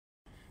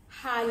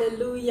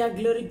Hallelujah,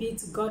 glory be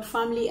to God.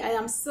 Family, I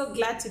am so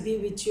glad to be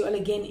with you all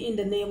again in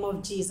the name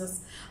of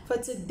Jesus. For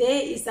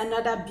today is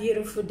another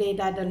beautiful day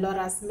that the Lord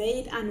has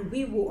made, and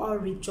we will all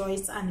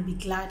rejoice and be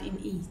glad in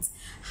it.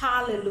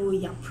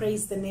 Hallelujah,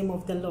 praise the name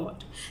of the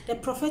Lord. The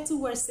prophetic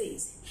word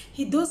says,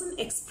 he doesn't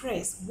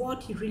express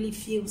what he really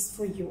feels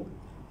for you.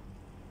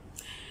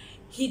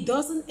 He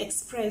doesn't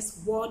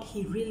express what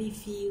he really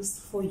feels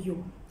for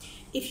you.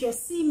 If you're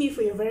seeing me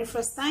for your very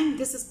first time,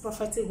 this is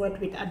Prophetic Word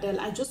with Adele.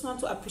 I just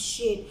want to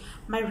appreciate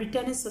my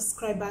returning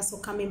subscribers for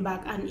coming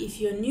back. And if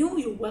you're new,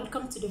 you're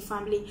welcome to the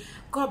family.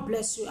 God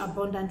bless you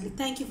abundantly.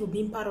 Thank you for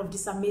being part of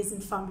this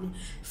amazing family.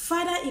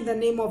 Father, in the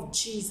name of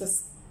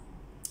Jesus,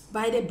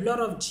 by the blood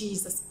of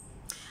Jesus,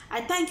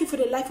 I thank you for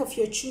the life of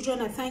your children.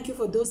 I thank you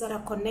for those that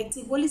are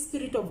connecting. Holy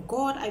Spirit of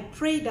God, I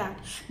pray that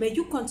may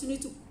you continue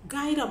to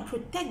guide and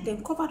protect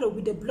them, cover them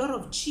with the blood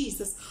of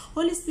Jesus.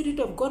 Holy Spirit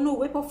of God, no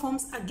weapon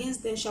forms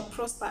against them shall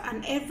prosper,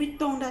 and every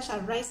tongue that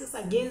shall rise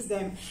against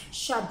them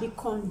shall be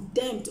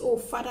condemned. Oh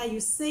Father, you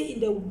say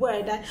in the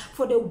word that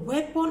for the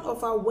weapon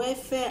of our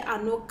warfare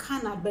are no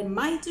carnal, but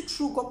mighty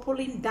through God,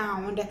 pulling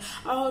down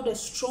all the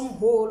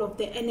stronghold of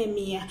the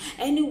enemy.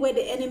 Anywhere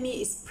the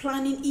enemy is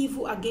planning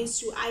evil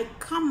against you, I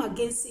come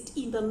against it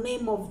in the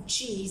name of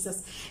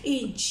Jesus.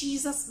 In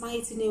Jesus'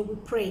 mighty name we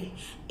pray.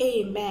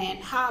 Amen.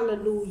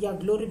 Hallelujah.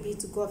 Glory be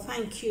to God.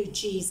 Thank you,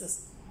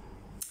 Jesus.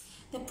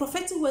 The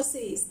prophetic word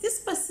says,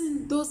 this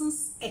person doesn't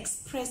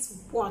express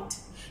what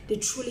they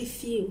truly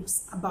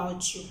feels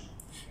about you.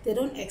 They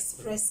don't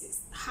express it.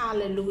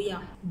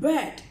 Hallelujah.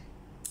 But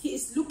he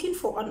is looking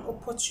for an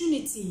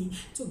opportunity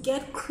to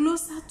get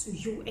closer to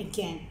you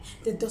again.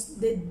 They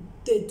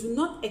do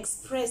not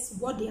express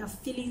what they are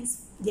feeling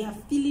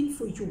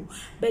for you,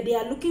 but they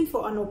are looking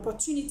for an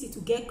opportunity to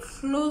get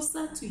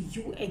closer to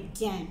you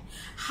again.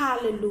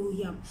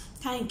 Hallelujah.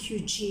 Thank you,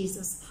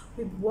 Jesus.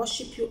 We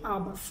worship you,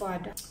 Abba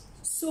Father.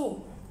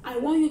 So I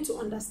want you to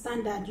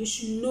understand that you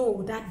should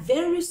know that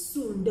very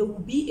soon there will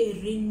be a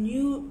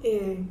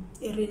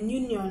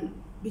reunion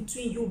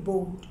between you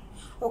both.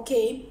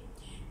 Okay?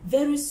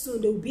 Very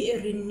soon there will be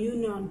a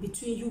reunion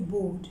between you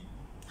both.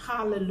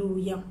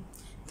 Hallelujah.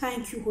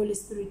 Thank you, Holy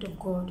Spirit of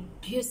God.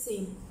 Here's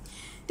saying,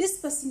 this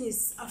person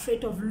is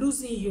afraid of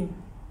losing you.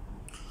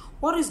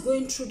 What is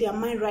going through their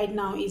mind right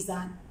now is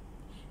that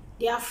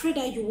they are afraid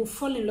that you will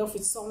fall in love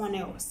with someone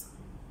else.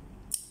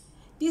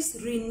 This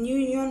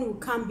reunion will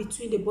come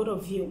between the both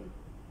of you.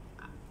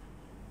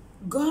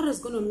 God is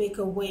going to make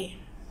a way,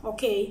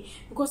 okay?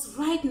 Because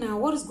right now,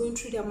 what is going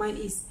through their mind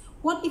is,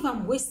 what if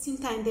I'm wasting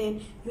time,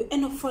 then you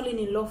end up falling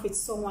in love with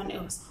someone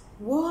else?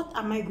 What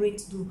am I going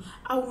to do?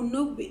 I will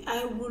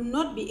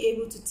not be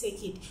able to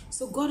take it.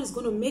 So God is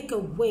going to make a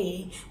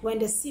way when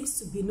there seems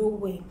to be no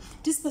way.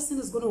 This person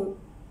is going to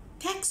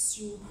text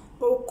you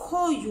or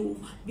call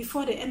you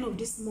before the end of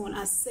this month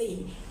and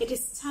say, it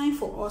is time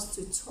for us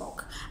to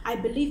talk. I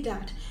believe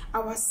that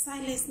our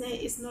silence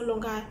is no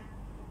longer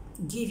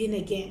giving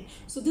again.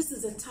 So this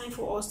is a time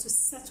for us to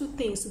settle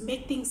things, to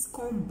make things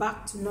come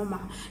back to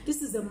normal.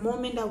 This is the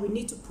moment that we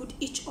need to put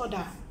each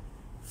other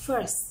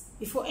first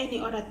before any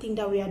other thing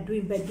that we are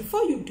doing. But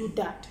before you do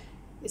that,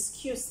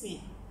 excuse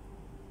me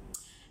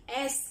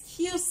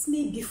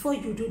before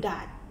you do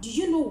that, do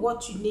you know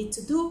what you need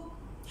to do?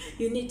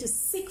 You need to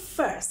seek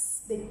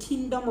first the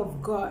kingdom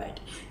of God.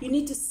 You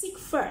need to seek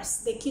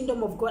first the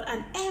kingdom of God,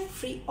 and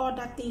every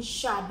other thing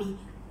shall be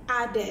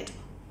added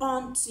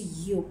unto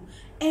you.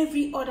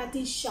 Every other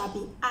thing shall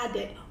be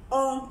added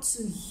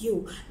unto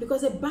you,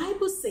 because the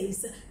Bible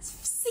says,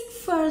 seek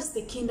first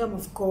the kingdom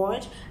of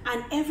God,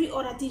 and every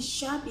other thing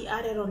shall be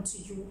added unto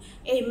you.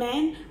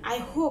 Amen. I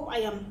hope I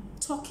am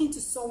talking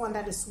to someone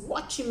that is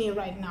watching me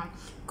right now.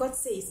 God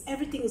says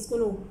everything is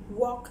going to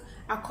work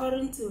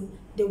according to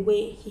the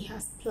way he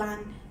has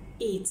planned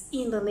it,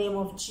 in the name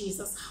of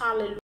Jesus.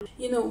 Hallelujah.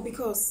 You know,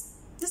 because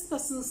these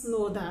persons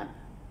know that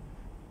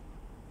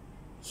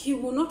he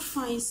will not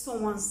find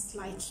someone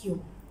like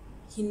you.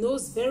 He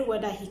knows very well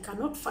that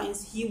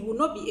he will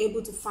not be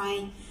able to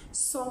find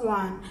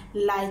someone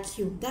like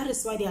you. That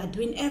is why they are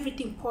doing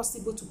everything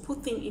possible to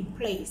put things in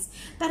place.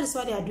 That is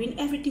why they are doing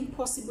everything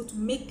possible to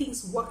make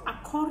things work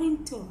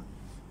according to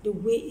the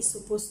way it's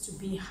supposed to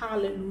be.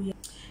 Hallelujah.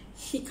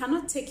 He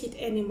cannot take it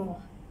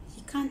anymore.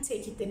 He can't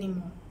take it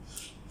anymore.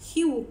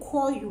 He will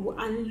call you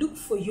and look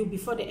for you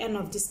before the end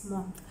of this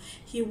month.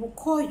 He will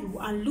call you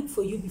and look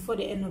for you before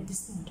the end of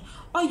this month.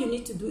 All you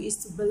need to do is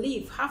to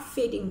believe, have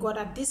faith in God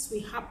that this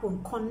will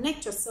happen.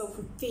 Connect yourself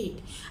with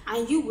faith,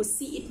 and you will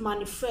see it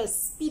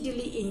manifest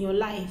speedily in your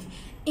life,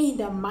 in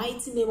the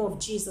mighty name of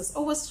Jesus.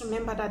 Always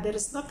remember that there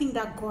is nothing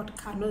that God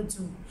cannot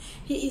do.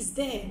 He is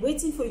there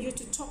waiting for you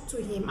to talk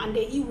to him, and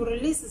then he will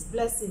release his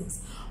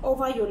blessings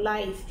over your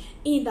life,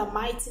 in the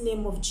mighty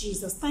name of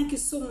Jesus. Thank you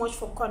so much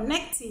for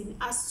connecting.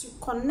 As you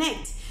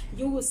connect,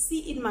 you will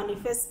see it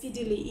manifest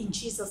speedily in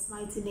Jesus'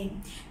 mighty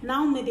name.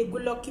 Now may the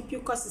good Lord keep you,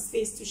 cause his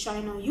face to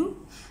shine on you.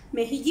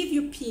 May he give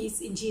you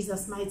peace in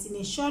Jesus' mighty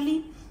name.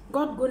 Surely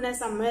God's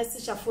goodness and mercy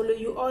shall follow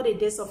you all the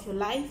days of your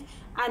life,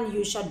 and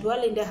you shall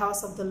dwell in the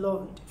house of the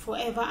Lord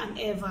forever and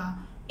ever.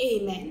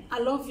 Amen. I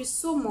love you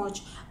so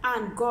much,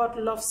 and God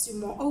loves you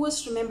more.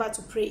 Always remember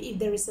to pray. If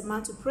there is a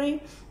man to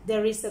pray,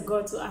 there is a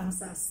God to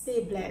answer.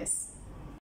 Stay blessed.